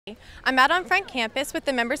I'm out on front campus with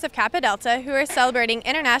the members of Kappa Delta who are celebrating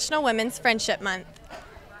International Women's Friendship Month.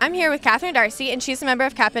 I'm here with Catherine Darcy, and she's a member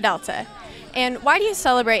of Kappa Delta. And why do you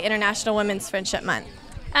celebrate International Women's Friendship Month?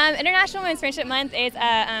 International Women's Friendship Month is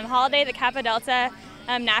a holiday that Kappa Delta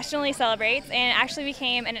nationally celebrates, and it actually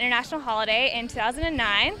became an international holiday in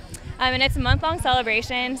 2009. And it's a month-long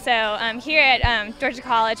celebration. So here at Georgia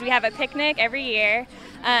College, we have a picnic every year,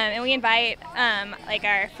 and we invite like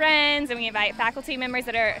our friends, and we invite faculty members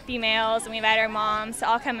that are females, and we invite our moms to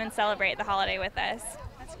all come and celebrate the holiday with us.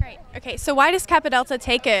 That's great. Okay, so why does Kappa Delta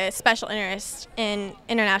take a special interest in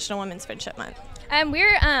International Women's Friendship Month?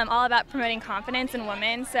 We're all about promoting confidence in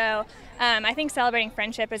women, so I think celebrating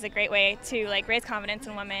friendship is a great way to raise confidence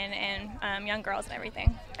in women and young girls and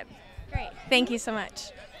everything. Great. Thank you so much.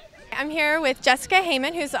 I'm here with Jessica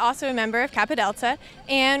Heyman, who's also a member of Kappa Delta.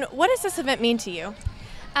 And what does this event mean to you?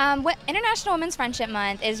 International Women's Friendship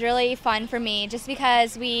Month is really fun for me just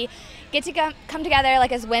because we get to come together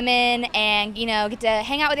as women and get to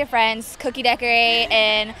hang out with your friends, cookie decorate,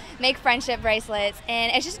 and make friendship bracelets.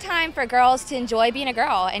 And it's just a time for girls to enjoy being a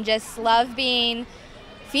girl and just love being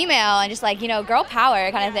female and just girl power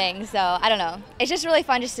kind of thing. So I don't know. It's just really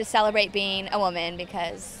fun just to celebrate being a woman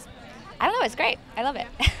because I don't know, it's great. I love it.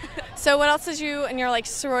 So what else is you and your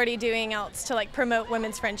sorority doing else to promote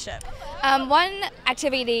women's friendship? One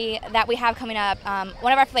activity that we have coming up,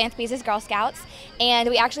 one of our philanthropies is Girl Scouts, and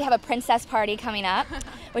we actually have a princess party coming up,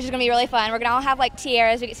 which is going to be really fun. We're going to all have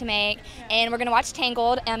tiaras we get to make, and we're going to watch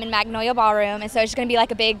Tangled in Magnolia Ballroom, and so it's just going to be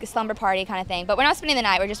a big slumber party kind of thing. But we're not spending the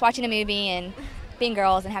night, we're just watching a movie and being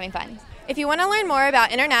girls and having fun. If you want to learn more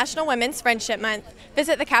about International Women's Friendship Month,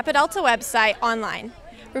 visit the Kappa Delta website online.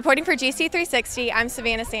 Reporting for GC360, I'm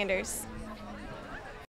Savannah Sanders.